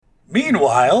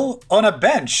Meanwhile, on a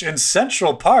bench in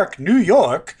Central Park, New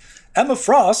York, Emma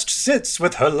Frost sits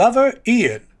with her lover,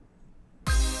 Ian.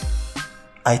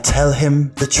 I tell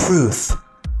him the truth,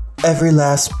 every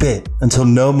last bit, until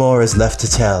no more is left to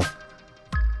tell.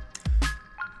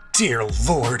 Dear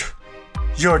Lord,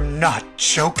 you're not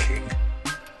joking.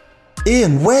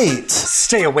 Ian, wait!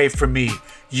 Stay away from me,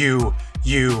 you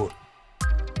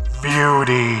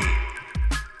beauty.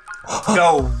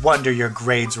 No wonder your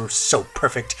grades were so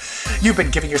perfect. You've been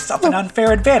giving yourself an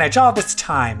unfair advantage all this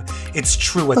time. It's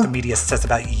true what the media says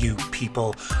about you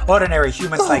people. Ordinary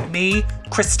humans like me,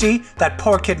 Christy, that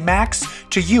poor kid Max,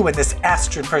 to you and this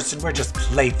Astrid person, we're just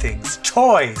playthings,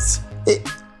 toys.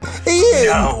 Ian!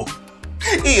 No.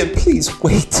 Ian, please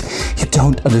wait. You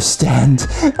don't understand.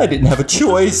 I didn't have a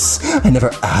choice. I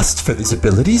never asked for these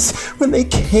abilities. When they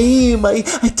came, I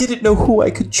didn't know who I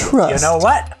could trust. You know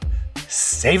what?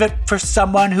 Save it for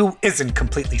someone who isn't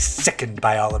completely sickened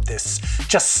by all of this.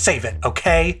 Just save it,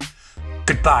 okay?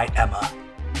 Goodbye, Emma.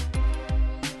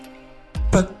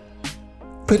 But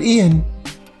Ian,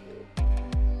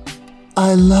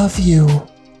 I love you.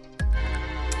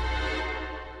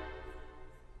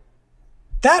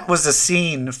 That was a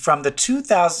scene from the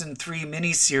 2003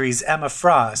 miniseries Emma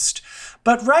Frost,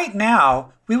 but right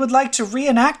now we would like to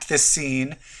reenact this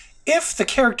scene if the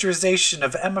characterization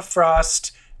of Emma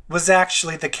Frost was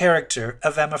actually the character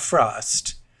of Emma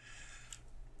Frost.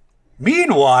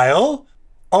 Meanwhile,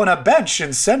 on a bench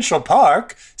in Central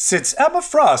Park sits Emma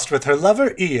Frost with her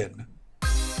lover Ian.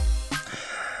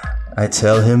 I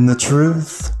tell him the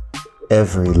truth,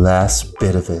 every last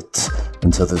bit of it,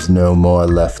 until there's no more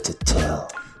left to tell.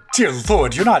 Dear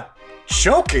Lord, you're not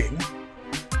joking.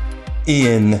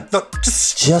 Ian, Look,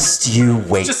 just you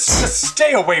wait. just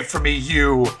stay away from me,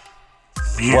 you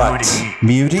beauty. What?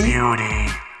 Muty?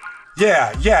 Beauty.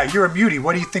 Yeah, you're a mutie.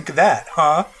 What do you think of that,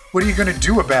 huh? What are you gonna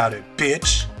do about it,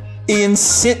 bitch? Ian,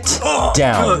 sit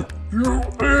down.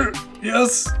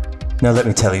 Yes? Now let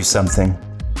me tell you something.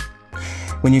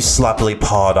 When you sloppily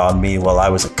pawed on me while I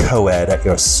was a co-ed at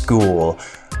your school,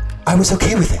 I was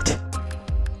okay with it.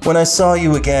 When I saw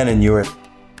you again and you were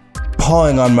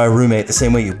pawing on my roommate the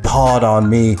same way you pawed on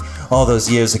me all those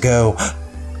years ago,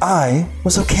 I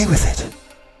was okay with it.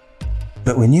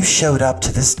 But when you showed up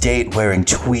to this date wearing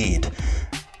tweed,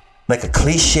 like a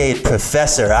cliched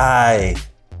professor, I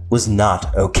was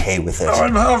not okay with it.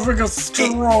 I'm having a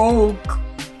stroke.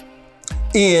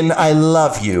 Ian, I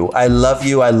love you. I love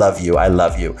you. I love you. I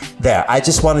love you. There, I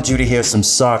just wanted you to hear some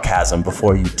sarcasm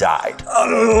before you died.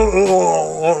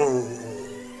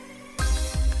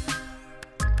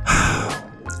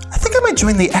 I think I might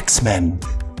join the X-Men.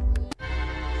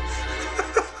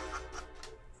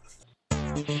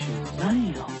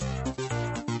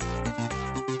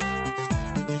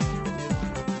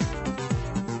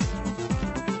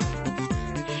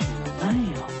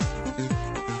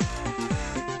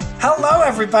 Hello,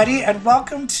 everybody, and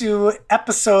welcome to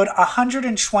episode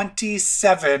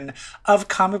 127 of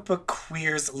Comic Book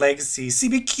Queer's Legacy.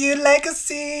 CBQ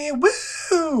Legacy!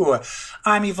 Woo!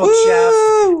 I'm Evil Jeff,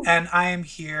 and I am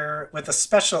here with a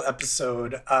special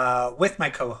episode with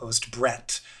my co-host,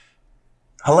 Brett.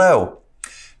 Hello.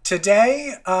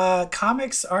 Today,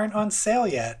 comics aren't on sale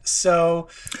yet, so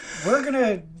we're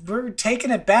taking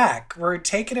it back. We're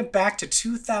taking it back to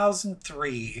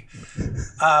 2003.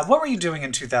 What were you doing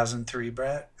in 2003,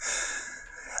 Brett?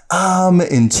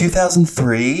 In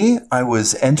 2003, I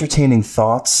was entertaining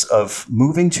thoughts of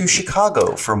moving to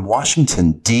Chicago from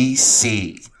Washington,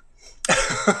 D.C.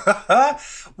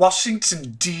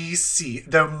 Washington, D.C.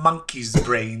 They're monkey's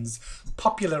brains.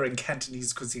 Popular in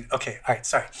Cantonese cuisine. Okay, all right,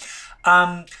 sorry.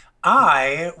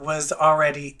 I was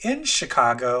already in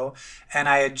Chicago, and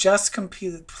I had just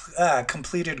completed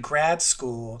grad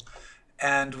school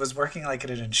and was working like at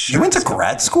an insurance You went to company.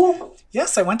 grad school?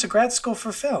 Yes, I went to grad school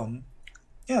for film.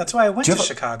 Yeah, that's why I went to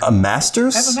Chicago. A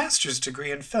master's? I have a master's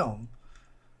degree in film.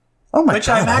 Oh my Which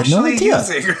God, I'm I had no actually idea.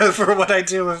 using for what I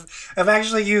do. I'm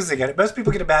actually using it. Most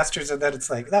people get a master's and then it's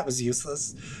like, that was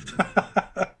useless.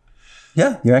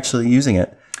 Yeah, you're actually using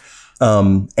it.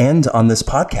 And on this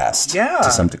podcast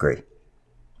to some degree.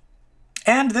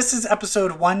 And this is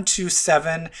episode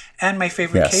 127, and my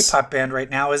favorite Yes. K-pop band right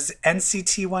now is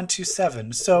NCT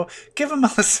 127. So give them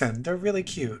a listen. They're really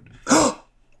cute.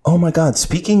 Oh my God,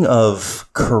 speaking of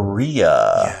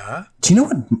Korea. Yeah? Do you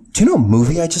know what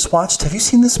movie I just watched? Have you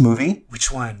seen this movie?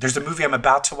 Which one? There's a movie I'm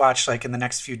about to watch like in the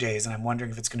next few days, and I'm wondering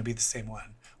if it's going to be the same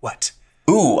one. What?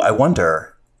 Ooh, I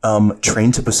wonder.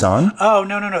 Train to Busan? Oh,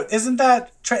 no. Isn't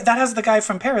that... that has the guy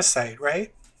from Parasite,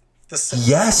 right?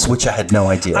 Yes, which I had no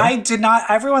idea. I did not...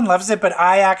 Everyone loves it, but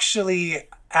I actually...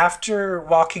 After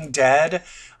Walking Dead,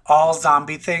 all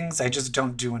zombie things I just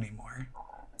don't do anymore.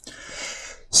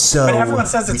 So But everyone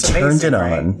says it's we turned amazing, it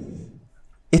right? on.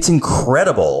 It's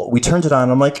incredible. We turned it on.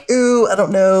 I'm like, ooh, I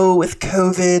don't know, with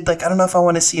COVID, like, I don't know if I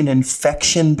want to see an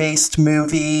infection-based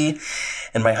movie.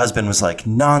 And my husband was like,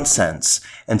 nonsense.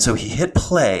 And so he hit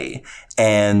play,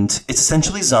 and it's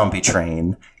essentially Zombie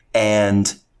Train,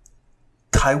 and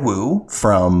Kai Wu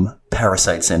from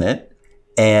Parasite's in it,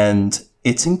 and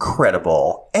it's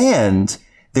incredible. And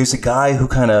there's a guy who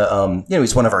kind of,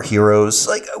 he's one of our heroes.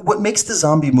 Like, what makes the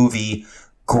zombie movie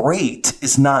great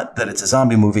is not that it's a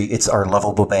zombie movie, it's our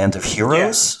lovable band of heroes.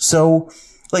 Yeah. So,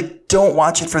 like, don't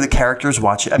watch it for the characters, don't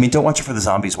watch it for the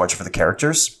zombies, watch it for the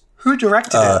characters. Who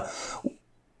directed it?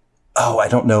 Oh, I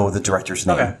don't know the director's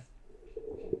name.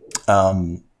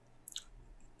 Okay.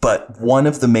 But one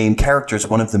of the main characters,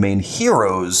 one of the main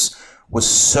heroes, was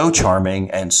so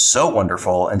charming and so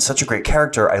wonderful and such a great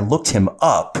character. I looked him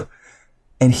up,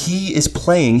 and he is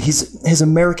playing. His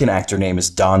American actor name is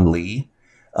Don Lee,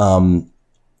 and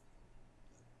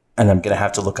I'm going to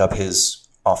have to look up his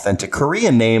authentic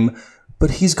Korean name.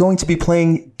 But he's going to be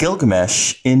playing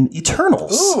Gilgamesh in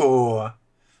Eternals. Ooh.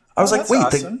 I was like, wait,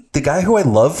 awesome. the guy who I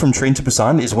love from Train to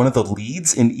Busan is one of the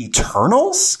leads in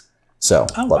Eternals? So,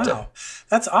 loved it.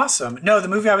 That's awesome. No, the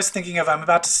movie I was thinking of, I'm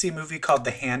about to see a movie called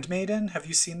The Handmaiden. Have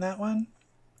you seen that one?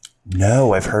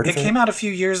 No, I've heard of it. It came out a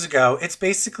few years ago. It's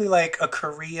basically like a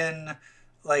Korean,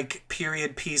 like,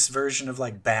 period piece version of,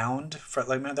 like, Bound. For,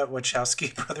 like, remember that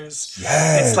Wachowski brothers?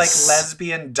 Yes. It's like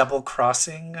lesbian double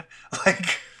crossing.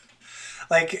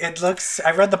 Like it looks,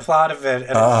 I read the plot of it.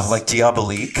 And like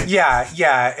Diabolique?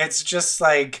 Yeah. It's just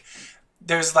like,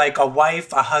 there's like a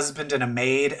wife, a husband, and a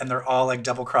maid, and they're all like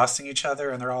double crossing each other,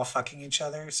 and they're all fucking each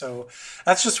other. So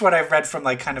that's just what I've read from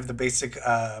like kind of the basic,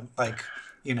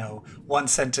 one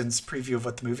sentence preview of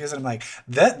what the movie is. And I'm like,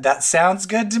 that sounds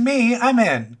good to me. I'm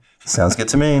in. Sounds good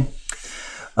to me.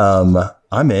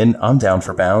 I'm in. I'm down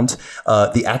for Bound.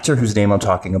 The actor whose name I'm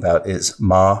talking about is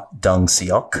Ma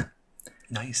Dong-seok.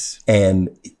 Nice. And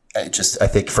I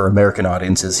think for American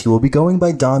audiences, he will be going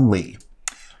by Don Lee.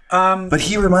 But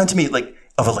he reminded me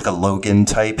of a Logan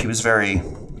type. He was very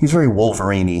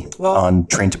Wolverine-y on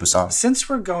Train to Busan. Since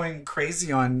we're going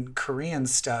crazy on Korean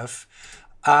stuff,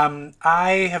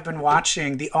 I have been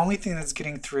watching, the only thing that's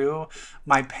getting through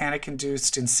my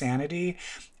panic-induced insanity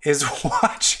is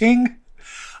watching...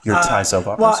 Your Thai soap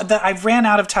operas? Well, I ran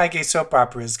out of Thai gay soap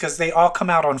operas because they all come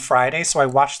out on Friday. So I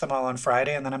watched them all on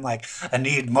Friday, and then I'm like, I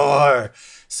need more.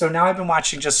 So now I've been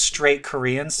watching just straight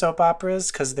Korean soap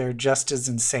operas because they're just as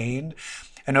insane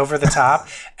and over the top.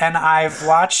 And I'm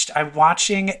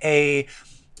watching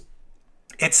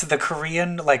it's the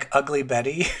Korean, like, Ugly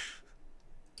Betty.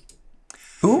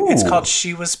 Ooh. It's called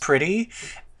She Was Pretty.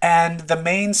 And the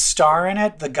main star in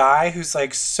it, the guy who's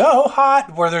like so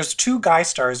hot, where there's two guy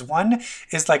stars. One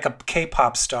is like a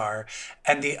K-pop star,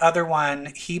 and the other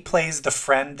one, he plays the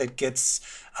friend that gets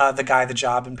the guy the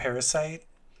job in Parasite.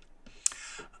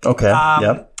 Okay.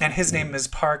 Yep. And his name is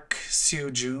Park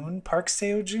Seo-joon.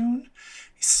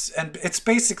 And it's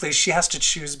basically she has to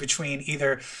choose between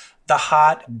either the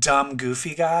hot, dumb,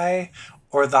 goofy guy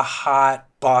or the hot,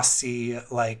 bossy,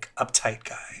 like, uptight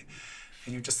guy.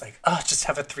 And you're just like, just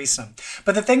have a threesome.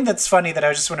 But the thing that's funny that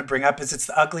I just want to bring up is it's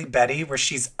the Ugly Betty, where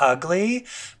she's ugly,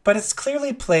 but it's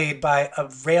clearly played by a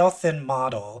rail-thin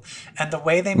model. And the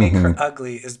way they make her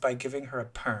ugly is by giving her a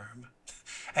perm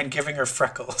and giving her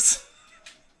freckles.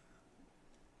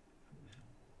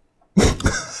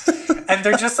 And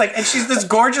they're just like, and she's this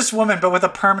gorgeous woman, but with a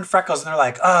perm and freckles. And they're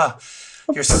like,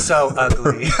 you're so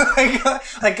ugly.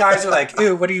 like guys are like,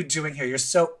 ew, what are you doing here? You're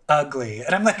so ugly.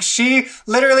 And I'm like, she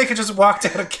literally could just walk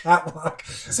down a catwalk.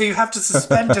 So you have to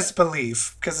suspend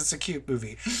disbelief because it's a cute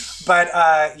movie. But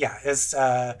it's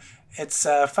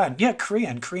fun. Yeah,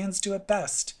 Koreans do it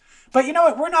best. But you know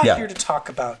what? We're not here to talk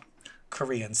about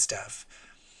Korean stuff.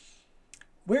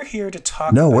 We're here to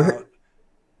talk about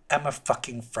Emma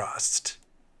fucking Frost.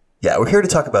 Yeah, we're here to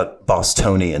talk about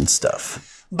Bostonian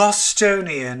stuff.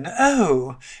 Bostonian.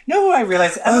 Oh, no, I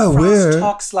realize Emma Frost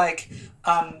talks like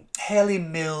Haley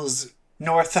Mills,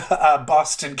 North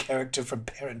Boston character from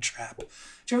Parent Trap.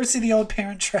 Did you ever see the old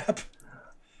Parent Trap?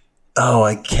 Oh,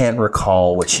 I can't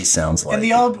recall what she sounds like. In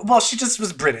the old, she just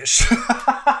was British.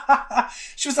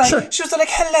 She was like,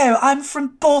 hello, I'm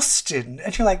from Boston.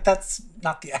 And you're like, that's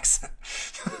not the accent.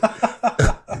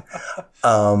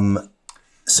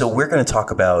 So we're going to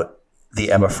talk about the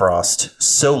Emma Frost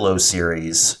solo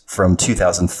series from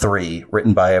 2003,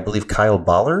 written by, I believe, Kyle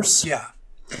Ballers. Yeah.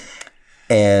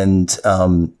 And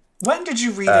when did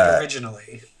you read it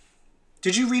originally?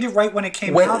 Did you read it right when it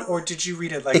came out, or did you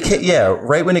read it like...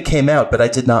 right when it came out, but I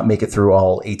did not make it through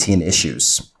all 18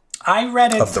 issues. I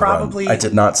read it probably... I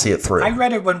did not see it through. I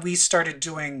read it when we started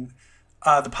doing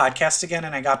the podcast again,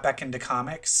 and I got back into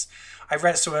comics. I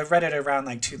read it around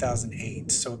like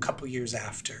 2008, so a couple years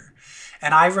after.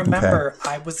 And I remember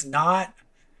I was not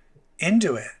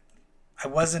into it. I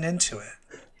wasn't into it.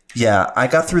 Yeah, I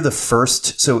got through the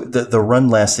first, so the run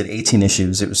lasted 18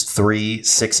 issues. It was 3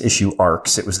 6-issue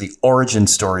arcs. It was the origin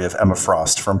story of Emma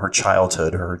Frost from her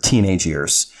childhood, her teenage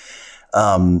years,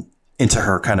 into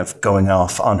her kind of going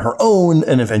off on her own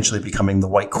and eventually becoming the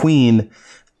White Queen.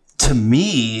 To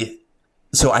me,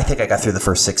 so I think I got through the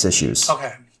first 6 issues.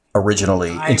 Okay.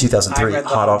 Originally in 2003,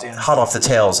 hot off the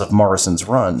tails of Morrison's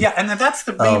run. Yeah, and that's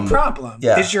the main problem,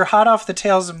 is you're hot off the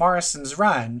tails of Morrison's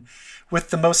run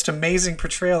with the most amazing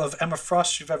portrayal of Emma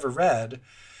Frost you've ever read.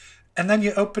 And then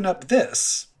you open up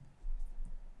this.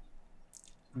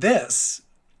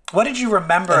 What did you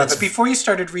remember of it before you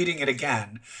started reading it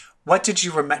again? What did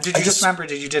you remember? Did you just remember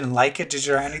that you didn't like it? Did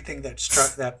there anything that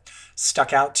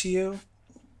stuck out to you?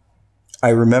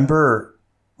 I remember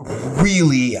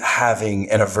really having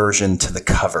an aversion to the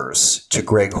covers, to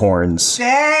Greg Horn's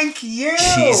Thank you.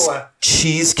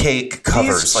 cheesecake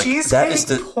covers. These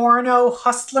cheesecake porno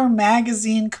Hustler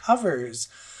magazine covers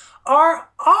are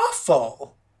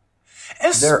awful.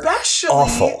 Especially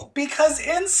awful. Because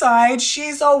inside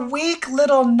she's a weak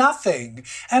little nothing.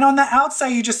 And on the outside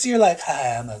you just see her like,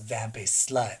 I'm a vampy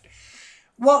slut.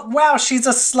 Well, wow, she's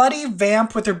a slutty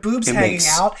vamp with her boobs hanging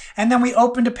out. And then we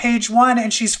open to page 1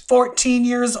 and she's 14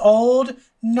 years old?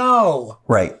 No.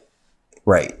 Right.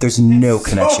 There's no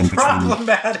connection between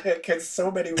problematic in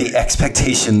so many ways. The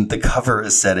expectation the cover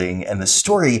is setting and the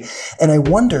story. And I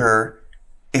wonder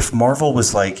if Marvel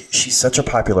was like, she's such a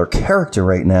popular character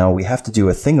right now, we have to do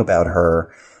a thing about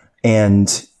her.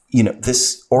 And, you know,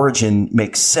 this origin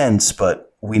makes sense,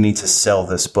 but we need to sell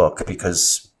this book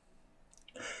because...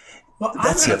 Well,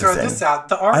 that's I'm going to throw this out.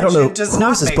 The origin does not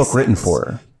make sense. Who is this book written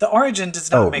for? The origin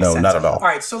does not make sense. No, not at all. All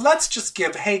right, so let's just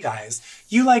hey guys,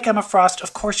 you like Emma Frost?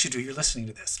 Of course you do. You're listening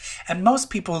to this. And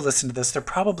most people who listen to this, they're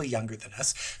probably younger than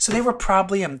us. So they were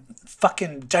probably in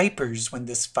fucking diapers when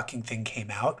this fucking thing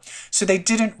came out. So they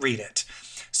didn't read it.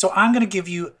 So I'm going to give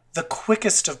you the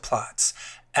quickest of plots.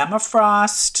 Emma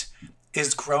Frost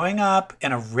is growing up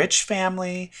in a rich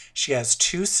family. She has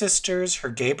 2 sisters, her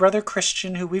gay brother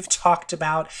Christian, who we've talked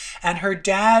about, and her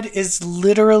dad is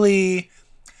literally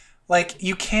like,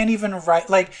 you can't even write,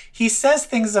 like, he says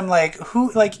things I'm like,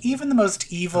 who, like, even the most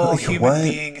evil human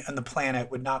being on the planet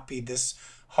would not be this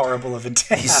horrible of a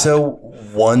dad. He's so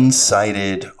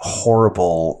one-sided,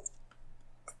 horrible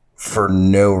for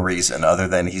no reason other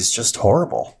than he's just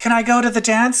horrible. Can I go to the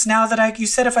dance now that you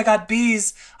said if I got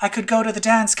B's, I could go to the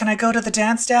dance. Can I go to the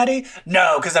dance, Daddy?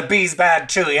 No, because a B's bad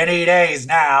too. You need A's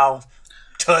now.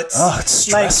 Toots. Oh, it's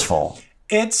stressful.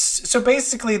 So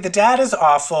basically the dad is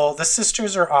awful. The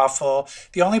sisters are awful.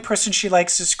 The only person she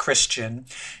likes is Christian.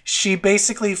 She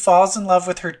basically falls in love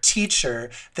with her teacher.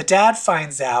 The dad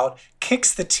finds out,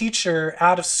 kicks the teacher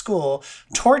out of school,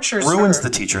 tortures her. Ruins the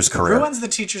teacher's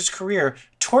career,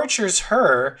 tortures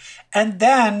her, and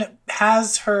then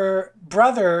has her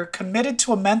brother committed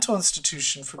to a mental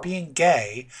institution for being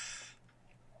gay.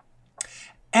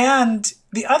 And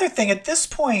the other thing, at this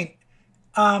point,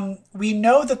 we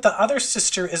know that the other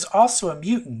sister is also a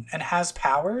mutant and has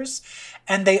powers,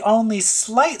 and they only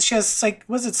she has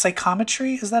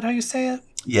psychometry? Is that how you say it?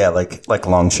 Yeah, like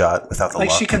long shot without the luck.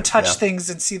 Like she can touch things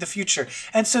and see the future.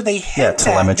 And so they hint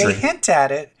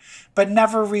at it, but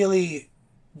never really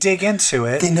dig into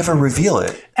it. They never reveal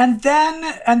it. And then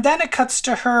it cuts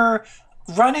to her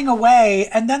running away,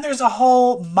 and then there's a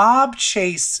whole mob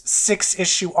chase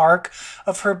 6-issue arc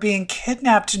of her being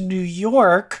kidnapped in New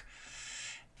York.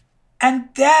 And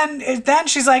then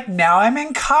she's like, now I'm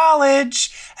in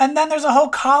college. And then there's a whole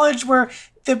college where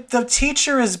the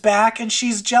teacher is back and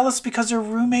she's jealous because her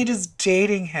roommate is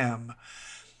dating him.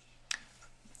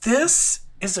 This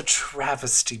is a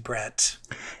travesty, Brett.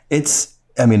 It's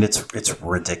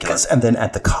ridiculous. And then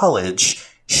at the college,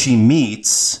 she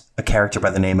meets a character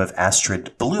by the name of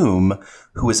Astrid Bloom,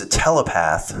 who is a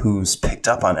telepath who's picked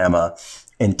up on Emma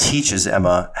and teaches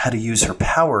Emma how to use her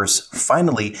powers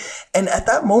finally. And at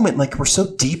that moment, like, we're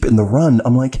so deep in the run,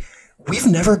 I'm like, we've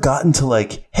never gotten to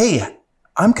like, hey,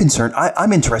 I'm concerned.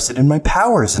 I'm interested in my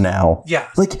powers now. Yeah.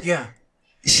 Like, yeah.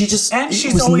 She just, and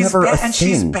she's was always never bad, a thing. And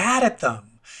she's bad at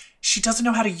them. She doesn't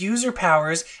know how to use her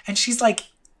powers. And she's like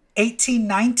 18,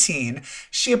 19.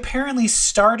 She apparently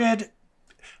started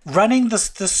running the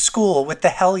school with the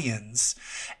Hellions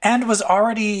and was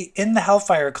already in the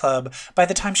Hellfire Club by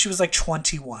the time she was like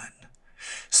 21.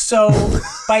 So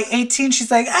by 18, she's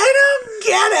like, I don't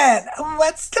get it.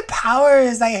 What's the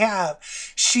powers I have?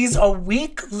 She's a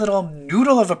weak little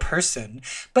noodle of a person,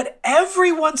 but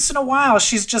every once in a while,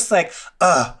 she's just like,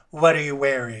 what are you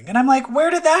wearing? And I'm like, where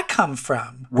did that come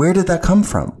from? Where did that come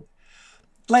from?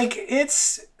 Like,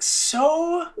 it's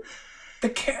so...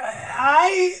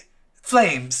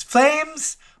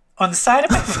 Flames on the side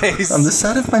of my face. On the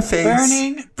side of my face.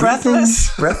 Burning,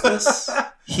 breathless. Breathless.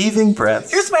 Heaving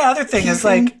breaths. Here's my other thing is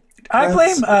like, I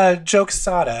blame Joe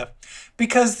Quesada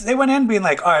because they went in being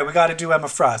like, all right, we got to do Emma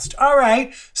Frost. All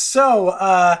right,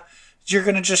 so you're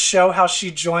going to just show how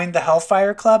she joined the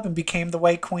Hellfire Club and became the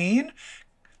White Queen?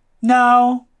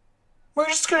 No. We're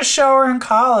just going to show her in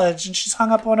college and she's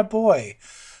hung up on a boy.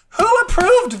 Who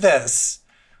approved this?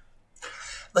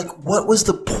 Like, what was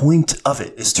the point of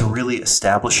it? Is to really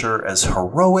establish her as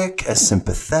heroic, as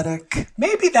sympathetic?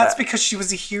 Maybe that's because she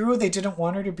was a hero. They didn't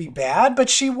want her to be bad, but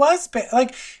she was bad.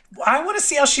 Like, I want to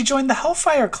see how she joined the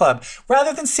Hellfire Club.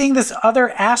 Rather than seeing this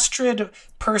other Astrid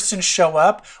person show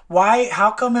up,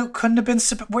 how come it couldn't have been...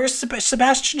 Where's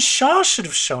Sebastian Shaw should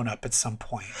have shown up at some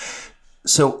point?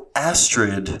 So,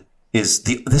 Astrid... This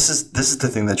is the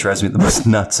thing that drives me the most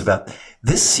nuts about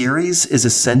this series is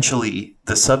essentially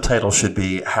the subtitle should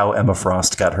be how Emma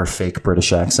Frost got her fake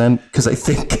British accent, because I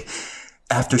think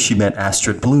after she met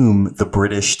Astrid Bloom, the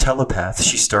British telepath,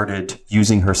 she started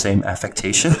using her same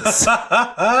affectations.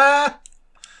 Like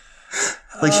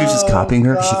she was just copying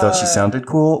her because she thought she sounded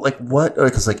cool. Like what?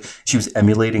 Because like she was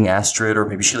emulating Astrid, or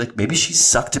maybe she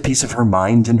sucked a piece of her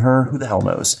mind in her. Who the hell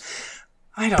knows?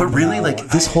 I don't know. But really, like,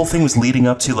 this whole thing was leading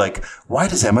up to, like, why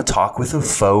does Emma talk with a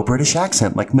faux British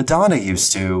accent like Madonna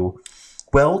used to?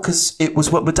 Well, because it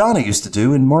was what Madonna used to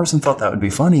do, and Morrison thought that would be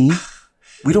funny.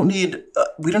 We don't need an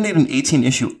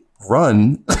 18-issue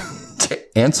run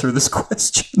to answer this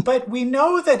question. But we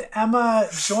know that Emma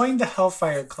joined the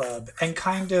Hellfire Club and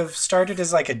kind of started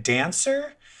as, like, a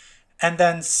dancer, and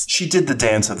then... She did the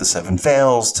dance of the seven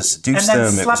veils to seduce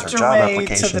them. It was her job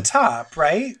application. To the top,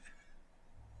 right?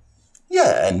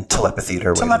 Yeah, and telepathied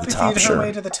her way to the top, her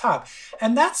way to the top.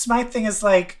 And that's my thing is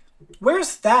like,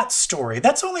 where's that story?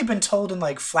 That's only been told in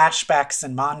like flashbacks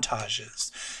and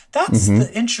montages. That's the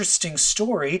interesting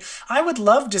story. I would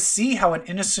love to see how an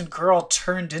innocent girl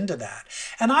turned into that.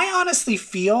 And I honestly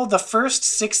feel the first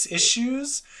 6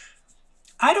 issues,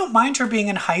 I don't mind her being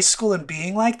in high school and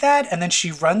being like that. And then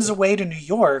she runs away to New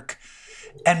York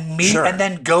and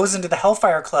then goes into the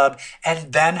Hellfire Club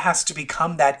and then has to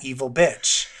become that evil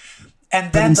bitch.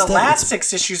 And then the last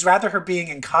 6 issues, rather her being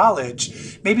in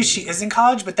college, maybe she is in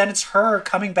college, but then it's her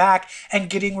coming back and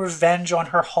getting revenge on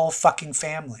her whole fucking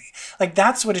family. Like,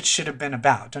 that's what it should have been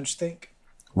about, don't you think?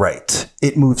 Right.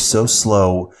 It moves so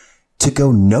slow to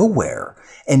go nowhere.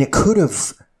 And it could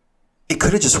have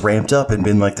just ramped up and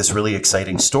been like this really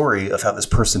exciting story of how this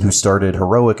person who started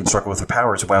heroic and struggled with her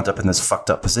powers wound up in this fucked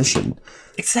up position.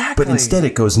 Exactly. But instead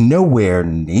it goes nowhere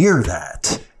near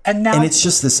that. And it's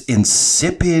just this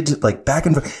insipid, like back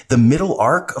and forth, the middle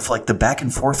arc of like the back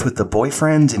and forth with the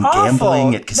boyfriend and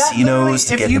gambling at casinos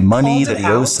to get him money that he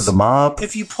owes to the mob.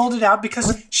 If you pulled it out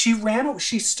because she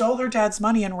stole her dad's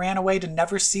money and ran away to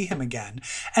never see him again.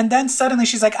 And then suddenly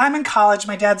she's like, I'm in college,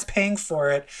 my dad's paying for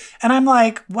it. And I'm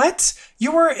like, what?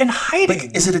 You were in hiding.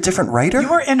 Like, is it a different writer? You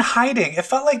were in hiding. It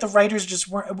felt like the writers just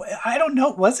weren't, I don't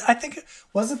know. Was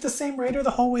it the same writer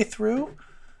the whole way through?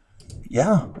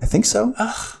 Yeah, I think so.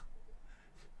 Ugh.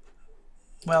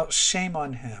 Well, shame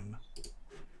on him.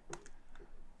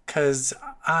 Because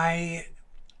I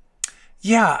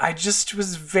just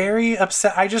was very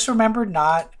upset. I just remember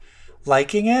not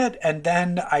liking it, and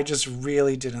then I just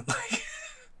really didn't like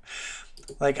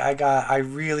it. Like, I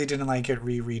really didn't like it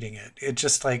rereading it. It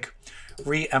just, like,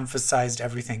 re-emphasized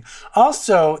everything.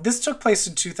 Also, this took place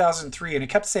in 2003, and it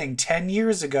kept saying 10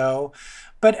 years ago,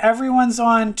 but everyone's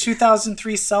on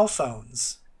 2003 cell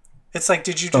phones. It's like,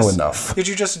 did you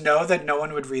just know that no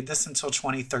one would read this until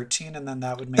 2013, and then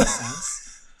that would make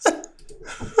sense?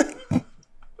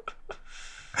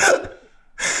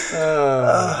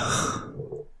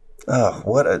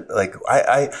 What a, like,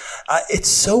 I it's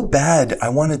so bad. I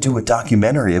want to do a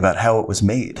documentary about how it was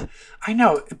made. I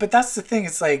know, but that's the thing.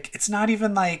 It's like, it's not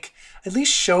even like, at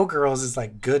least Showgirls is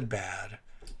like good bad.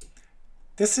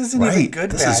 This isn't even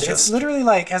good bad. It's literally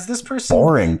like, has this person...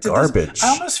 Boring garbage. I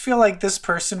almost feel like this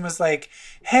person was like,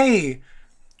 hey,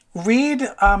 read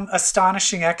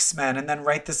Astonishing X-Men and then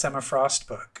write this Emma Frost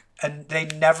book. And they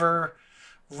never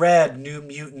read New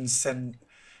Mutants and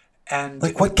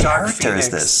like, what Dark character Phoenix.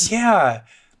 is this? Yeah.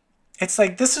 It's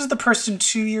like, this is the person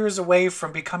 2 years away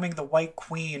from becoming the White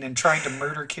Queen and trying to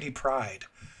murder Kitty Pryde.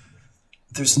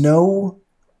 There's no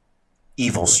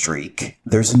evil streak.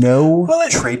 There's no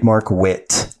trademark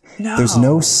wit. No. There's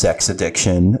no sex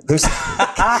addiction. There's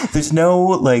no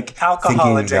like alcohol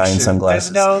thinking addiction. of guy in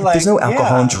sunglasses. There's no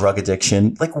alcohol and drug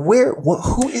addiction. Like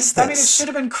who is this? I mean, it should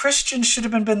have been Christian. Should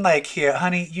have been like, here,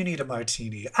 honey, you need a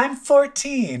martini. I'm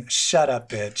 14. Shut up,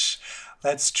 bitch.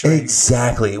 Let's drink.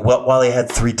 Exactly. Well, while he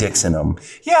had 3 dicks in him.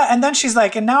 Yeah, and then she's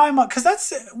like, and now I'm because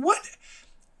that's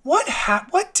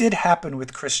what did happen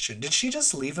with Christian? Did she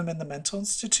just leave him in the mental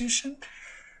institution?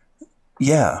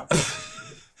 Yeah.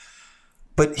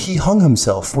 But he hung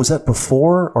himself. Was that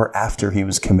before or after he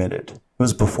was committed? It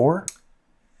was before?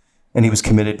 And he was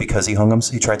committed because he hung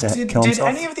himself? He tried to kill himself?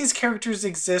 Did any of these characters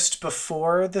exist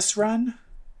before this run?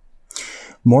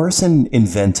 Morrison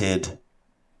invented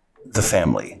the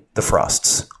family, the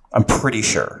Frosts. I'm pretty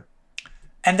sure.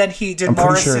 And then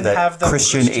Morrison have the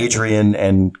Christian, Adrian,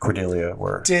 and Cordelia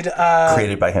were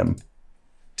created by him.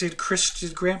 Did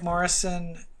Grant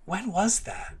Morrison? When was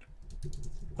that?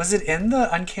 Was it in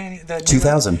the Uncanny?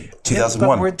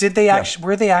 2001. Were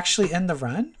they actually in the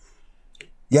run?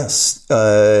 Yes.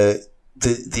 It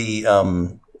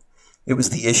was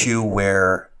the issue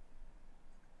where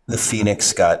the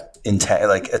Phoenix got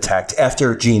attacked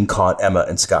after Jean caught Emma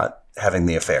and Scott having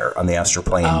the affair on the astral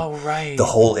plane. Oh, right. The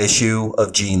whole issue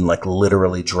of Jean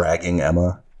literally dragging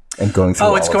Emma and going through.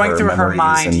 Oh, it's going through her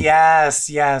mind. Yes.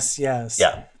 Yeah.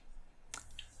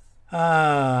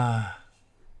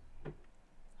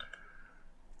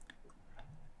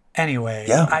 Anyway,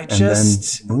 yeah, I'm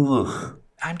just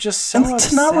so upset.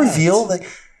 To not reveal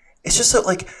it's just so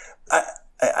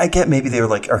I get maybe they were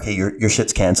like, okay, your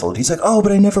shit's canceled. He's like, oh,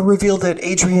 but I never revealed that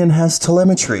Adrian has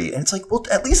telemetry, and it's like, well,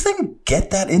 at least they can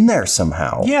get that in there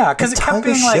somehow. Yeah, because it kept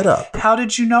being like, how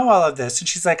did you know all of this? And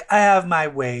she's like, I have my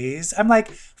ways. I'm like,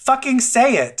 fucking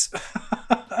say it.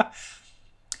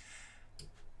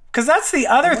 Because that's the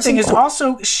other thing is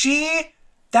also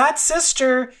that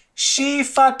sister. She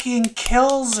fucking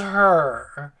kills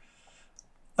her.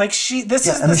 Like this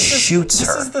is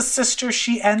the sister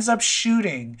she ends up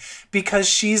shooting because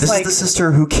she's this is the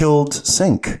sister who killed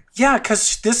Sink. Yeah,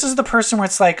 because this is the person where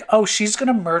it's like, oh, she's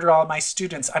gonna murder all my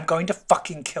students. I'm going to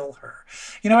fucking kill her.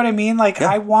 You know what I mean? Like,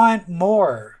 I want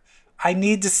more. I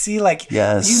need to see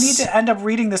yes. You need to end up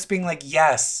reading this being like,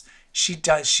 yes, she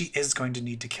does. She is going to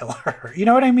need to kill her. You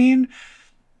know what I mean?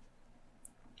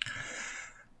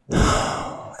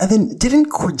 And then, didn't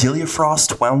Cordelia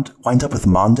Frost wind up with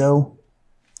Mondo?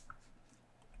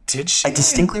 Did she? I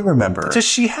distinctly remember. Does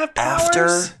she have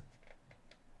powers?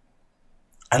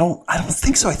 I don't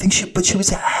think so. I think she was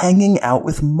hanging out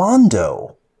with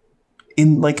Mondo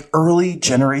in early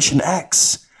Generation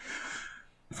X.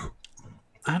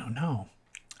 I don't know.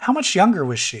 How much younger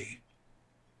was she?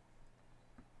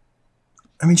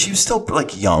 I mean, she was still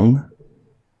young.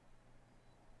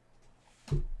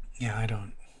 Yeah, I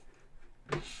don't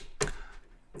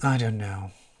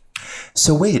know.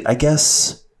 So wait, I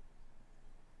guess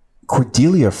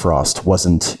Cordelia Frost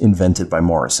wasn't invented by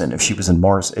Morrison if she was in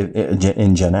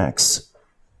Gen X.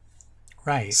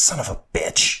 Right. Son of a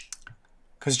bitch.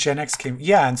 Because Gen X came...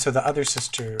 Yeah, and so the other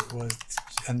sister was...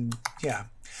 And yeah.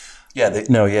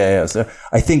 Yeah. So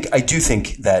I do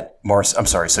think that Morrison... I'm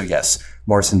sorry, so yes.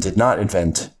 Morrison did not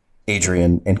invent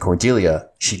Adrian and Cordelia.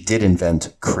 She did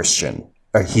invent Christian.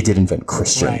 Or he did invent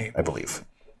Christian, right. I believe.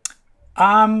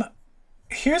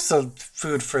 Here's a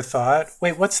food for thought.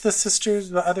 Wait, what's the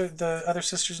other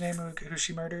sister's name who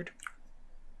she murdered?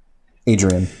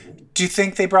 Adrian. Do you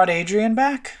think they brought Adrian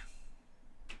back?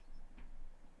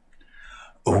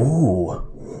 Ooh.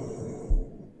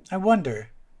 I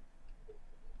wonder.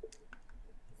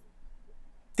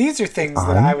 These are things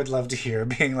that I would love to hear,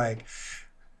 being like,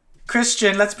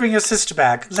 Christian, let's bring your sister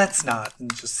back. Let's not,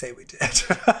 and just say we did.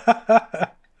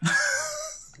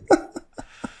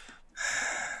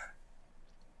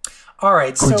 All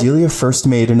right. Cordelia first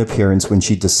made an appearance when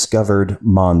she discovered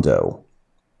Mondo.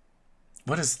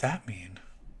 What does that mean?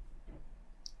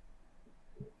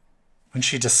 When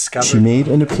she discovered... She made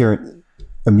an appearance,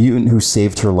 a mutant who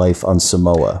saved her life on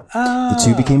Samoa. Oh. The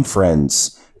two became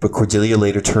friends, but Cordelia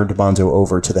later turned Mondo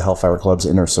over to the Hellfire Club's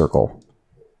inner circle.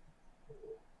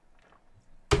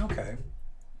 Okay.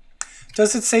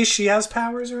 Does it say she has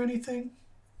powers or anything?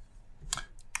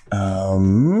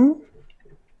 I'm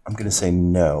going to say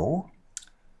no.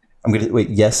 Wait,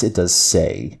 yes, it does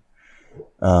say.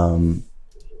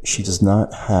 She does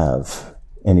not have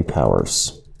any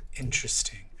powers.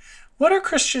 Interesting. What are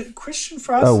Christian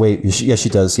Frost? Oh, wait. Yes, she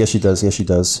does. Yes, she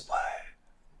does.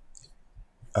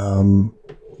 What?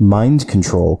 Mind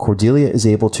control. Cordelia is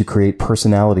able to create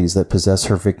personalities that possess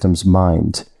her victim's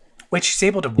mind. Wait, she's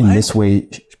able to what? In this way...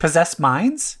 Possess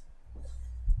minds?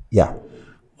 Yeah.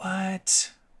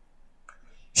 What?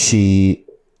 She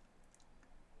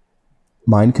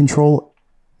mind control,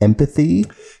 empathy,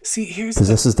 See, here's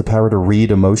possesses the power to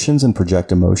read emotions and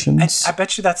project emotions. I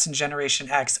bet you that's in Generation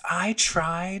X. I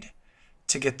tried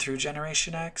to get through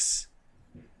Generation X,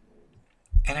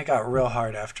 and it got real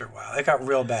hard after a while. It got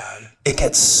real bad. It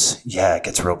gets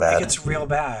real bad. It gets real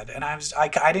bad, and I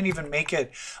didn't even make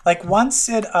it. Like once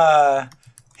it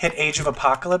hit Age of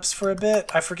Apocalypse for a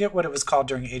bit. I forget what it was called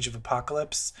during Age of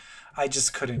Apocalypse. I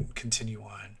just couldn't continue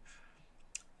on.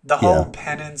 The whole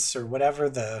penance or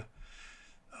whatever,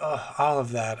 all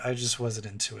of that, I just wasn't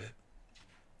into it.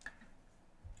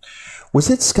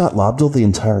 Was it Scott Lobdell the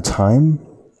entire time?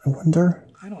 I wonder.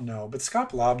 I don't know, but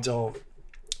Scott Lobdell,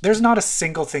 there's not a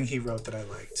single thing he wrote that I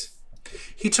liked.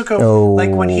 He took over,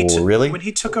 when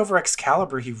he took over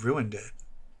Excalibur, he ruined it.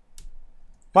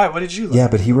 Why? What did you like? Yeah,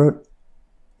 but he wrote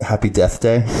Happy Death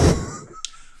Day.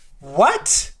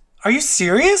 What? Are you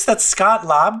serious? That's Scott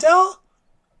Lobdell?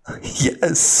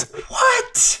 Yes.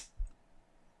 What?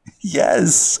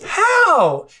 Yes.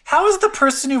 How? How is the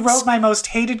person who wrote my most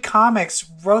hated comics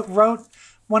wrote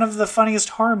one of the funniest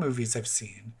horror movies I've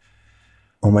seen?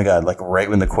 Oh my God, like right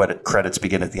when the credits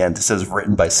begin at the end, it says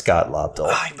written by Scott Lobdell.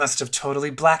 I must have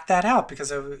totally blacked that out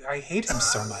because I hate him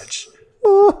so much.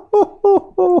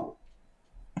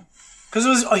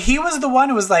 Because he was the one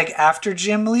who was like, after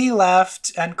Jim Lee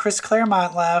left and Chris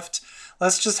Claremont left,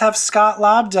 let's just have Scott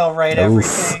Lobdell write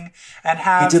everything and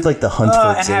have he did like the Hunt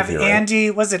for Xavier, and have Andy,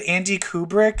 right? Was it Andy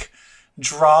Kubrick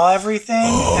draw everything?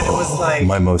 And it was like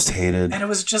my most hated. And it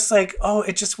was just like,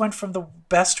 it just went from the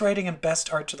best writing and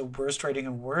best art to the worst writing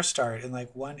and worst art in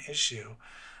like one issue.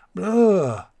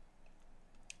 Ugh.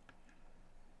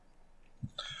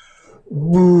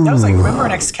 That was like, remember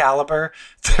in Excalibur,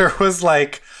 there was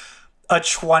like a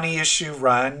 20-issue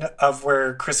run of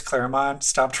where Chris Claremont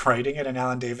stopped writing it and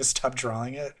Alan Davis stopped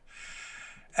drawing it.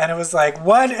 And it was like,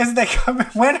 when are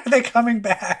they coming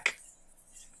back?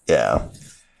 Yeah.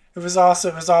 It was all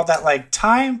that like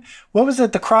time. What was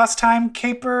it? The Cross Time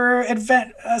Caper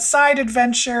side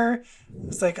adventure. It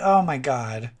was like, oh my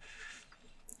God.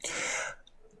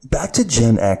 Back to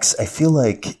Gen X, I feel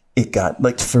like it got,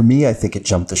 like, for me, I think it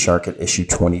jumped the shark at issue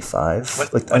 25.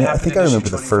 I think I remember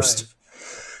the first.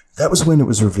 That was when it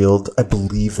was revealed, I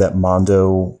believe, that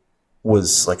Mondo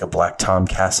was like a Black Tom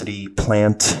Cassidy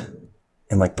plant,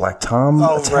 and like Black Tom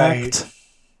attacked. Right.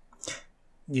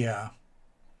 Yeah.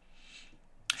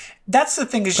 That's the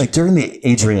thing is, like during the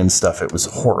Adrian stuff, it was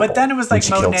horrible. But then it was like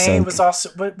Monet was also.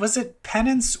 Was it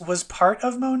Penance was part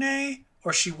of Monet,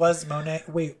 or she was Monet?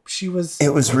 Wait, she was.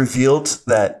 It was revealed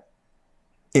that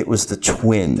it was the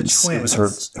twins. It was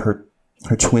her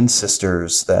twin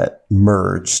sisters that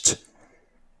merged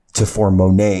to form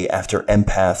Monet after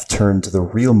Empath turned the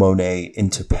real Monet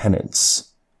into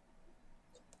Penance.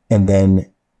 And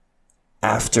then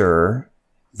after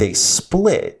they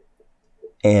split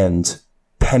and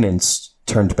Penance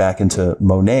turned back into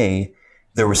Monet,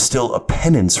 there was still a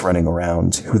Penance running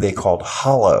around who they called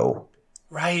Hollow.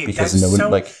 Right. Because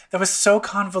that was so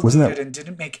convoluted and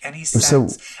didn't make any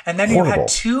sense. And then you had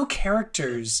two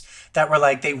characters that were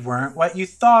like, they weren't what you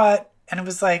thought. And it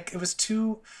was like,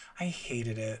 I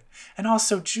hated it. And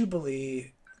also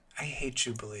Jubilee. I hate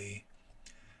Jubilee.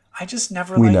 I just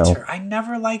never liked her. I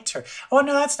never liked her. Oh,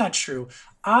 no, that's not true.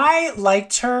 I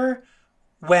liked her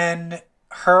when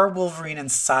her, Wolverine, and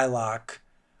Psylocke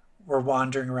were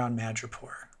wandering around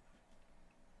Madripoor.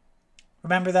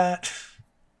 Remember that?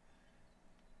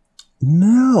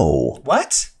 No.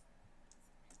 What?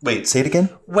 Wait, say it again?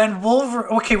 When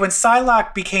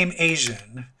Psylocke became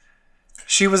Asian,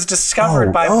 she was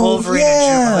discovered by Wolverine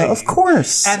and Jubilee. Of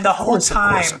course. And the whole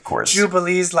time,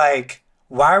 Jubilee's like,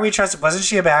 why are we trusting? Wasn't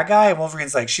she a bad guy? And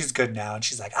Wolverine's like, she's good now. And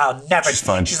she's like, she's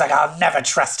fine. She's like, I'll never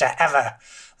trust her ever.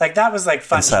 Like, that was like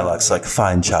fun. And Psylocke's like,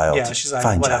 fine, child. Yeah, she's like,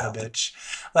 fine, whatever, bitch.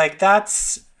 Like,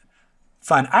 that's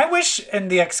fun. I wish in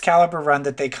the Excalibur run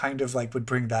that they kind of like would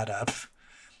bring that up.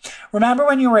 Remember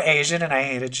when you were Asian and I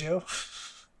hated you?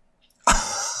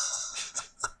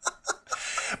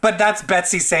 But that's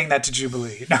Betsy saying that to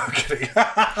Jubilee. No, I'm kidding.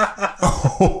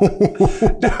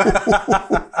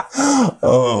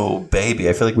 Oh, baby.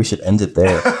 I feel like we should end it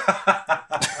there.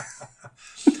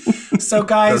 So,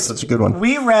 guys, that's such a good one.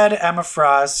 We read Emma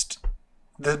Frost,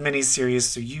 the miniseries,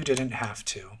 so you didn't have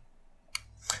to.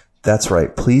 That's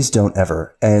right. Please don't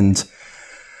ever. And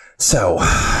so,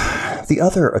 the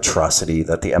other atrocity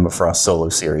that the Emma Frost solo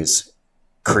series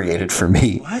created for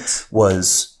me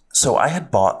was... So I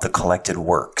had bought the collected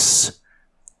works.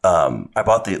 I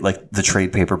bought the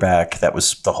trade paperback that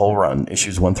was the whole run,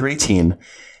 issues 1 through 18.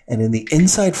 And in the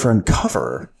inside front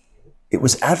cover, it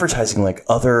was advertising like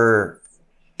other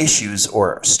issues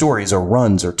or stories or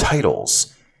runs or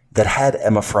titles that had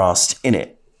Emma Frost in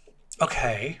it.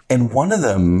 Okay. And one of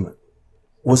them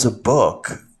was a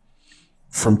book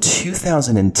from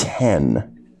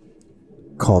 2010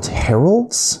 called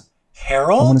Heralds.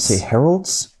 Heralds? I want to say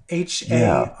Heralds.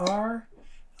 H-A-R?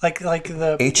 Like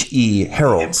the H-E,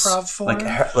 Heralds. improv form?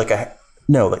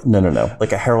 No.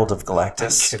 Like a Herald of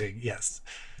Galactus. I'm kidding, yes.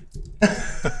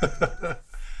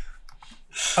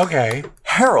 Okay.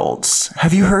 Heralds.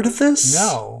 Have you heard of this?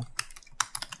 No.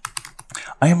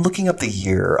 I am looking up the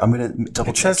year. I'm going to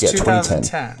double check. It says 2010.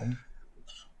 2010.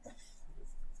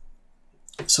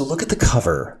 So look at the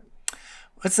cover.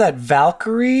 What's that?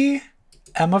 Valkyrie?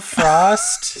 Emma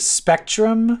Frost?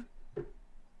 Spectrum?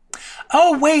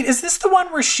 Oh, wait. Is this the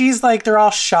one where she's like, they're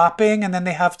all shopping and then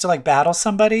they have to like battle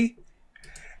somebody?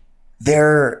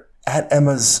 They're at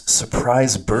Emma's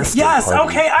surprise birthday party. Yes,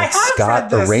 okay. I have Scott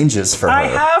read this. arranges for her. I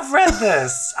have read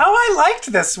this. Oh, I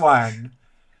liked this one.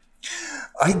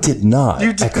 I did not.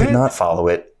 You did? I could not follow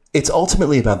it. It's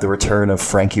ultimately about the return of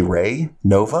Frankie Ray,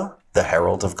 Nova, the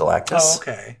Herald of Galactus. Oh,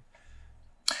 okay.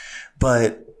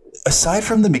 But aside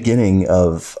from the beginning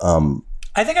of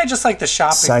I think I just like the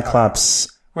shopping Cyclops,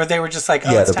 part, where they were just like,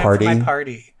 oh, yeah, it's the time party. for my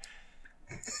party.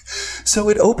 So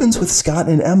it opens with Scott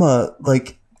and Emma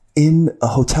like in a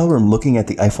hotel room looking at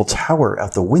the Eiffel Tower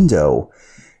out the window,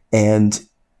 and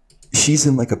she's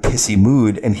in like a pissy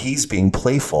mood and he's being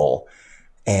playful,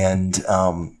 and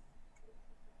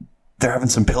they're having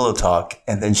some pillow talk,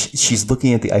 and then she's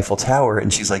looking at the Eiffel Tower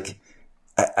and she's like,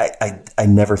 I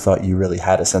never thought you really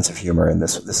had a sense of humor, and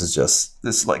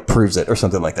this like proves it, or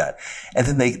something like that. And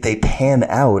then they pan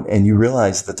out and you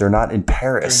realize that they're not in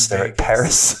Paris. They're at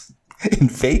Paris in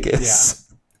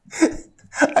Vegas. Yeah.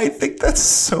 I think that's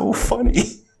so funny.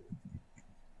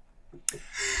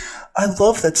 I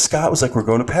love that Scott was like, we're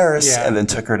going to Paris, and then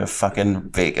took her to fucking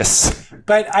Vegas.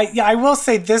 But I will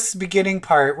say this beginning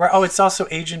part where, it's also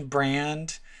Agent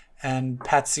Brand and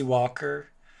Patsy Walker.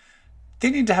 They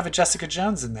need to have a Jessica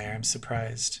Jones in there. I'm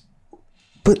surprised.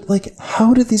 But like,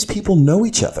 how do these people know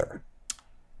each other?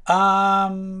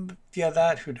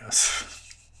 That, who knows?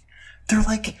 They're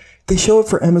like, they show up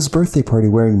for Emma's birthday party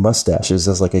wearing mustaches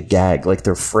as like a gag, like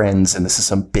they're friends, and this is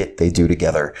some bit they do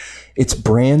together. It's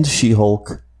Brand,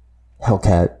 She-Hulk,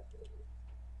 Hellcat,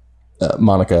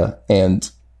 Monica, and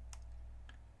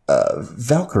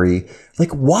Valkyrie.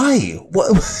 Like, why?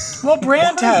 What? Well,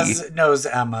 Brand knows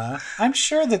Emma. I'm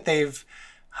sure that they've,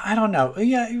 I don't know.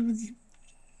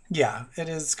 Yeah, it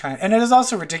is kind of, and it is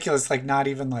also ridiculous. Like, not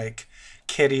even like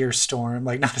Kitty or Storm,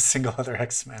 like not a single other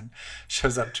X-Men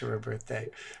shows up to her birthday.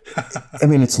 I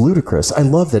mean, it's ludicrous. I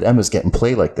love that Emma's getting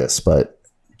played like this, but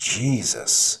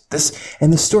Jesus,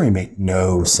 the story made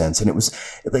no sense. And it was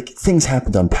like things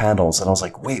happened on panels and I was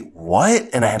like, wait, what?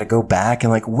 And I had to go back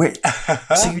and like, wait,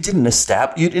 so you didn't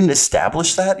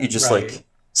establish that? You just like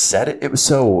said it. It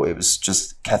was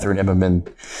just Catherine Emmerman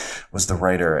was the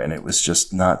writer, and it was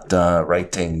just not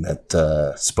writing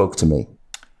that spoke to me.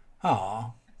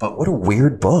 Aw. But what a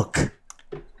weird book.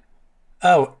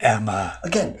 Oh, Emma.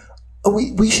 Again,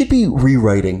 we should be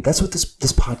rewriting. That's what this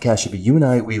podcast should be. You and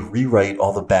I, we rewrite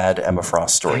all the bad Emma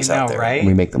Frost stories out there, right? And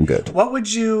we make them good. What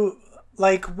would you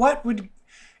like?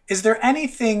 Is there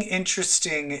anything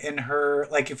interesting in her?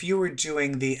 Like, if you were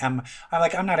doing the Emma,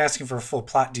 I'm not asking for a full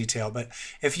plot detail, but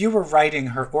if you were writing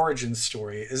her origin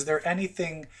story, is there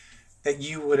anything that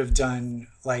you would have done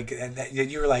like that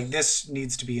you were like, this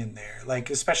needs to be in there,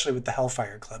 like especially with the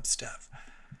Hellfire Club stuff?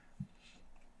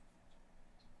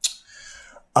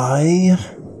 I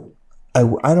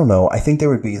don't know. I think there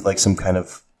would be like some kind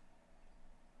of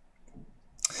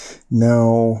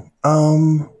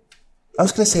I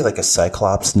was gonna say like a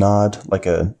Cyclops nod, like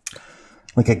a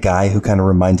guy who kind of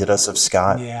reminded us of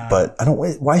Scott. Yeah. But I don't.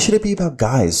 Why should it be about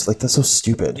guys? Like, that's so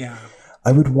stupid. Yeah.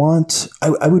 I would want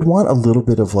a little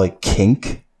bit of like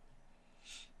kink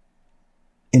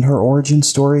in her origin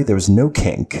story. There was no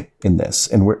kink in this,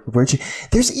 and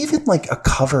there's even like a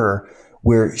cover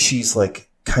where she's like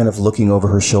kind of looking over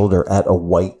her shoulder at a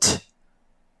white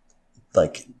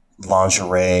like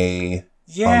lingerie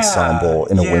ensemble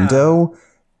in a window.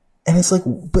 And it's like,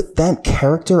 but that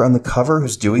character on the cover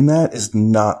who's doing that is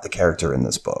not the character in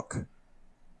this book.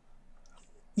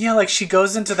 Yeah, like she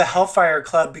goes into the Hellfire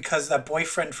Club because that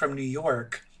boyfriend from New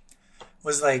York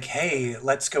was like, hey,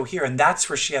 let's go here. And that's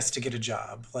where she has to get a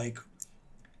job, like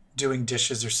doing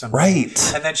dishes or something.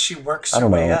 Right. And then she works her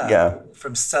way up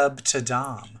from sub to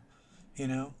dom, you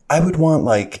know? I would want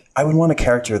a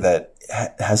character that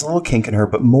has a little kink in her,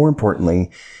 but more importantly,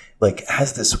 like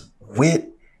has this wit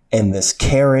and this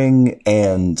caring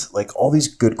and like all these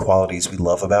good qualities we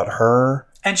love about her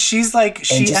And she's like, and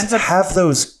she just ends up have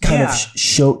those kind of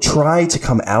show try to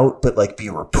come out, but like be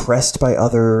repressed by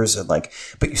others, and like,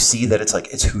 but you see that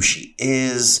it's who she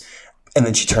is, and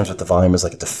then she turns with the volume as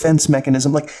like a defense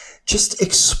mechanism, like just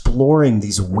exploring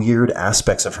these weird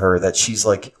aspects of her that she's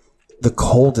like the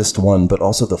coldest one, but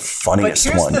also the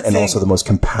funniest one, and also the most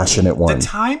compassionate one. The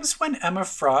times when Emma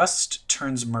Frost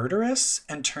turns murderous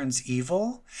and turns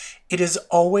evil, it is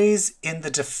always in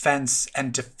the defense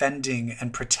and defending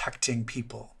and protecting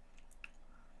people.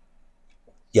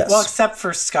 Yes. Well, except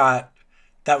for Scott,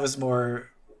 that was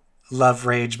more love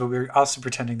rage, but we were also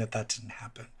pretending that didn't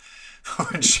happen.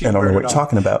 When she I don't know what you're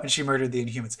talking about. When she murdered the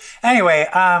Inhumans. Anyway,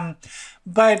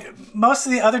 but most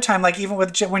of the other time, like even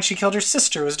when she killed her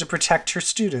sister, was to protect her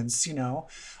students, you know?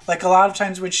 Like a lot of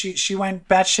times when she went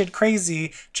batshit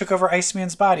crazy, took over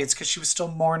Iceman's body, it's because she was still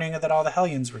mourning that all the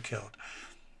Hellions were killed.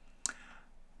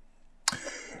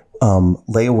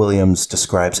 Leah Williams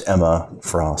describes Emma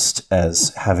Frost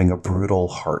as having a brutal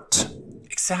heart.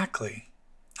 Exactly.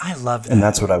 I love that. And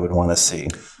that's what I would want to see.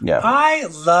 Yeah. I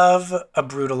love a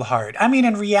brutal heart. I mean,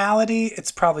 in reality,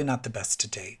 it's probably not the best to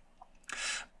date.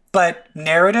 But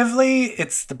narratively,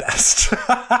 it's the best.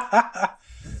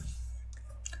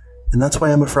 And that's why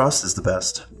Emma Frost is the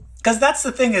best. Because that's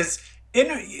the thing is,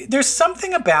 there's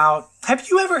something about... Have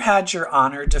you ever had your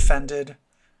honor defended?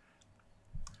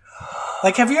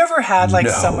 Like, have you ever had, like,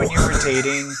 someone you were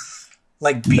dating,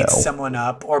 like, beat someone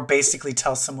up or basically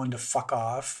tell someone to fuck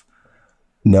off?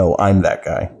 No, I'm that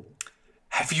guy.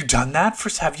 Have you done that?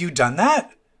 Have you done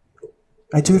that?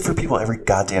 I do it for people every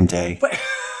goddamn day. But,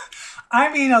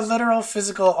 I mean, a literal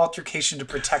physical altercation to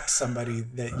protect somebody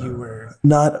that you were...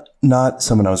 Not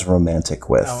someone I was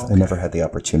romantic with. Oh, okay. I never had the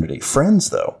opportunity.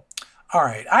 Friends, though. All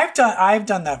right. I've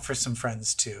done that for some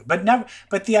friends, too. But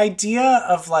the idea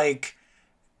of, like,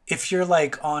 if you're,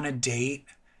 like, on a date,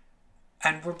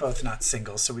 and we're both not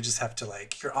single, so we just have to,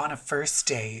 like, you're on a first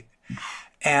date,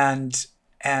 and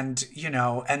you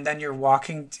know, and then you're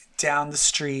walking down the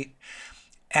street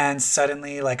and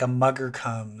suddenly like a mugger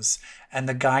comes and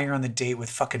the guy you're on the date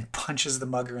with fucking punches the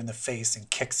mugger in the face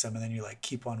and kicks him, and then you like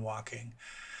keep on walking.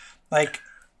 Like,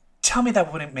 tell me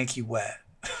that wouldn't make you wet.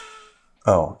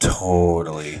 Oh,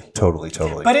 totally.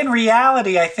 But in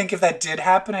reality, I think if that did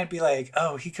happen, I'd be like,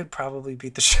 oh, he could probably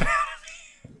beat the shit out of me.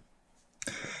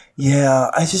 Yeah,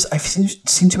 I've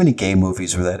seen too many gay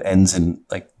movies where that ends in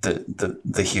like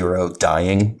the hero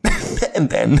dying and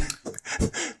then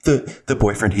the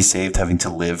boyfriend he saved having to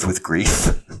live with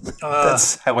grief.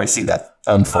 That's how I see that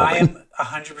unfolding. I am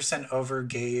 100% over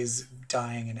gays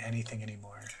dying in anything anymore.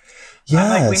 Yeah,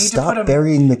 like, we need stop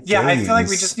burying the gays. Yeah, I feel like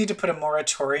we just need to put a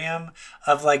moratorium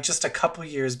of like just a couple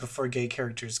years before gay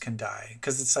characters can die,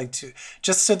 because it's like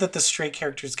just so that the straight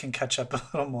characters can catch up a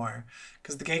little more,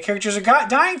 because the gay characters are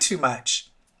dying too much.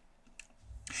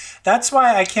 That's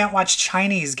why I can't watch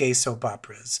Chinese gay soap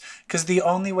operas, because the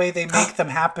only way they make them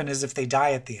happen is if they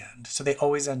die at the end. So they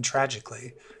always end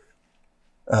tragically.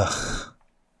 Ugh.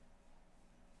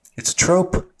 It's a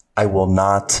trope I will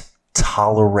not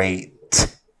tolerate.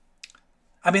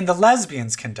 I mean, the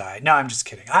lesbians can die. No, I'm just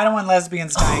kidding. I don't want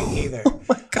lesbians dying either.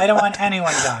 I don't want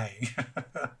anyone dying.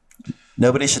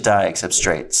 Nobody should die except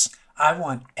straights. I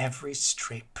want every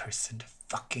straight person to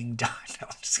fucking die. No,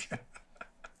 I'm just kidding.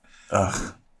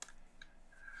 Ugh.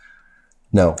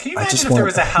 No. Can you imagine if there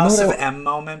was a House of M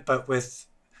moment, but with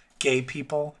gay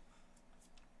people?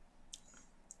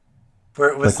 Where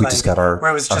it was like we just got our,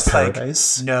 where it was just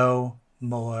paradise? Like no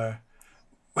more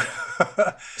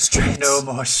straights. No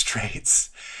more straights.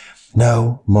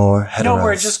 No more heteros. No,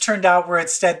 where it just turned out where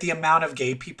instead the amount of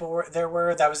gay people that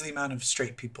was the amount of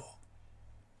straight people.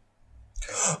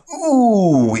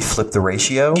 Ooh, we flipped the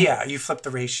ratio? Yeah, you flip the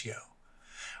ratio.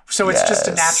 So it's just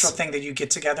a natural thing that you get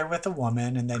together with a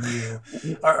woman, and then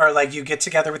you, or like you get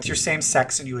together with your same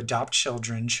sex and you adopt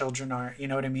children. Children aren't, you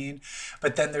know what I mean?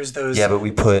 But then there's those. Yeah, but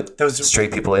we put those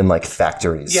straight people in like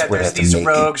factories. Yeah, where there's they have these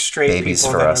rogue straight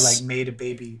people that us. are like made a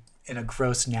baby in a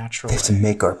gross natural way. They have to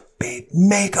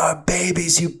make our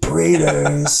babies, you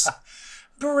breeders.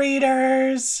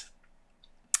 Breeders.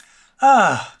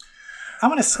 I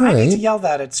need to yell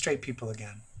that at straight people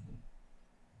again.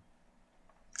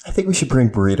 I think we should bring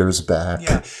breeders back.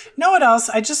 Yeah. Know what else?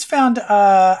 I just found,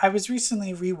 I was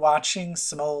recently rewatching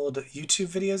some old YouTube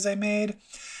videos I made,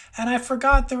 and I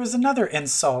forgot there was another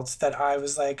insult that I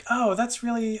was like, oh, that's a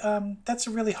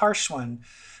really harsh one,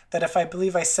 that if I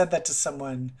believe I said that to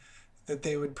someone, that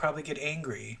they would probably get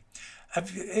angry.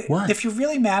 What? If you're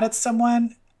really mad at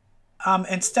someone,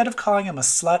 instead of calling him a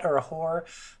slut or a whore,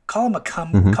 call him a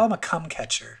cum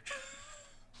catcher.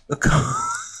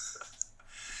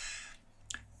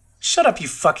 Shut up, you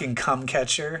fucking cum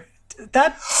catcher.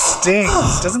 That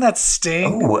stings. Doesn't that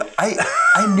sting? Oh,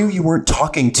 I knew you weren't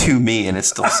talking to me, and it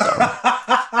still stung.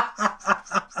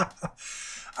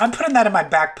 I'm putting that in my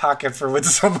back pocket for when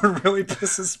someone really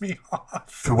pisses me off.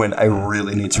 For when I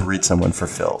really need to read someone for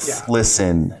filth. Yeah.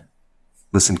 Listen,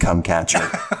 cum catcher.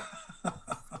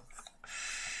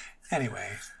 Anyway,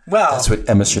 well. That's what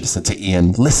Emma should have said to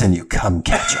Ian. Listen, you cum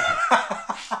catcher.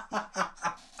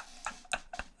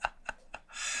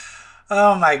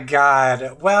 Oh my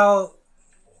God. Well,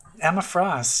 Emma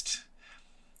Frost.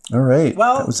 All right.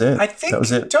 Well, that was it. I think that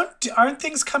was it. Aren't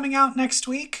things coming out next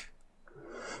week?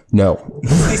 No.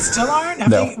 They still aren't?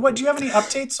 No. Do you have any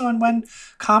updates on when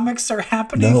comics are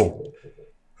happening? No.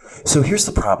 So here's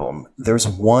the problem. There's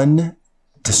one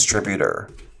distributor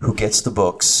who gets the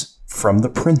books from the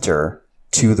printer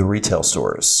to the retail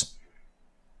stores.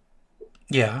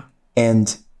 Yeah.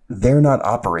 And they're not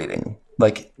operating.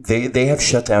 Like, they have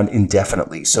shut down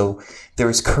indefinitely. So there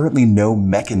is currently no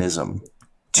mechanism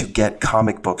to get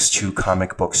comic books to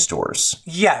comic book stores.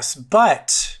 Yes,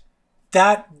 but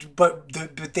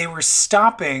they were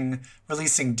stopping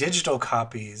releasing digital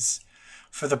copies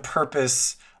for the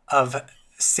purpose of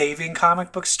saving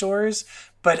comic book stores.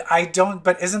 But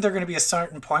isn't there going to be a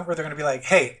certain point where they're going to be like,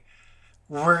 hey,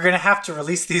 we're going to have to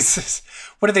release these.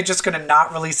 What, are they just going to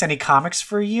not release any comics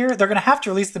for a year? They're going to have to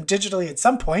release them digitally at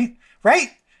some point,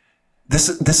 right? This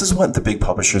is what the big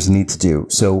publishers need to do.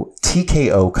 So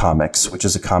TKO Comics, which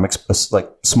is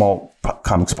small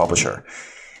comics publisher,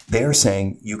 they're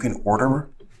saying you can order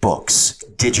books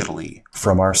digitally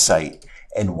from our site.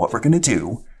 And what we're going to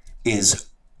do is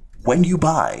when you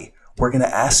buy, we're going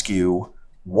to ask you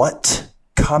what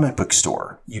comic book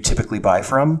store you typically buy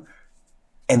from.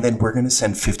 And then we're going to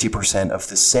send 50% of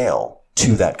the sale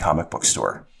to that comic book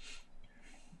store.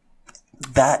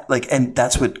 And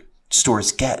that's what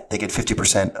stores get. They get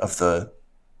 50% of the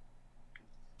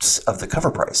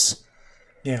cover price.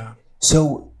 Yeah.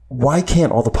 So why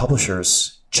can't all the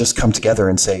publishers just come together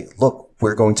and say, look,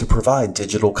 we're going to provide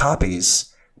digital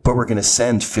copies, but we're going to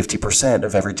send 50%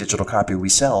 of every digital copy we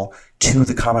sell to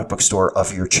the comic book store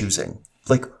of your choosing?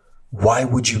 Like, why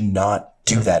would you not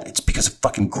do that? It's because of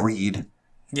fucking greed.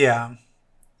 Yeah.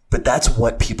 But that's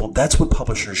what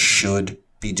publishers should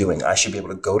be doing. I should be able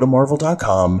to go to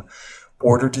Marvel.com,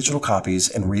 order digital copies,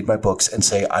 and read my books and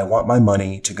say, I want my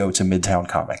money to go to Midtown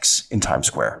Comics in Times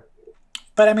Square.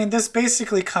 But I mean, this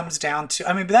basically comes down to,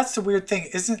 but that's the weird thing,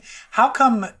 how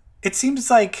come it seems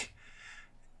like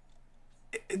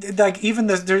even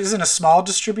there isn't a small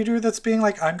distributor that's being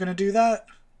like, I'm going to do that?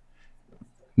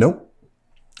 Nope.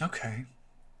 Okay.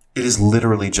 It is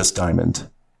literally just Diamond.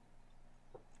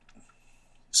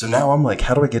 So now I'm like,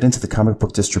 how do I get into the comic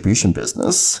book distribution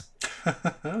business?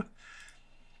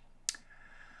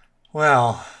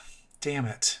 Well, damn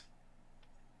it.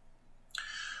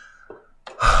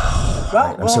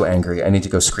 I'm so angry. I need to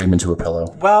go scream into a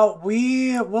pillow. Well,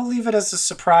 we'll leave it as a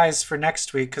surprise for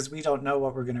next week because we don't know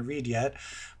what we're going to read yet.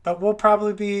 But we'll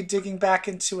probably be digging back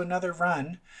into another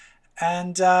run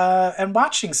and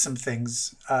watching some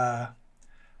things.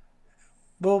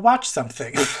 We'll watch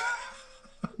something.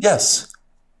 Yes,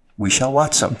 we shall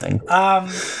watch something.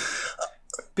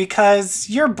 Because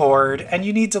you're bored and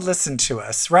you need to listen to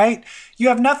us, right? You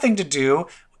have nothing to do.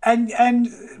 And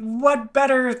what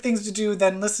better things to do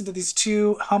than listen to these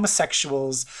two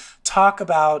homosexuals talk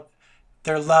about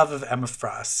their love of Emma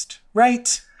Frost,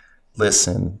 right?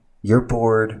 Listen, you're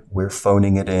bored. We're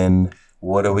phoning it in.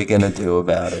 What are we going to do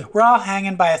about it? We're all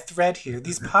hanging by a thread here.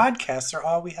 These podcasts are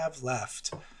all we have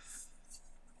left.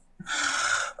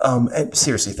 And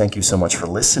seriously, thank you so much for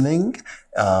listening.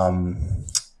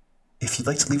 If you'd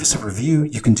like to leave us a review,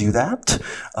 you can do that.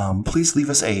 Please leave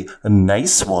us a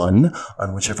nice one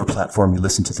on whichever platform you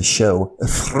listen to the show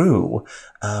through.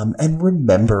 And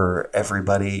remember,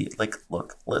 everybody,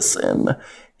 listen,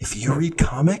 if you read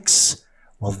comics,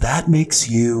 well, that makes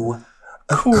you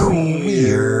a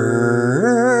queer.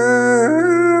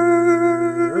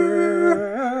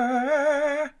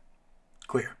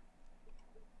 Queer.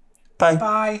 Bye.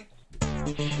 Bye.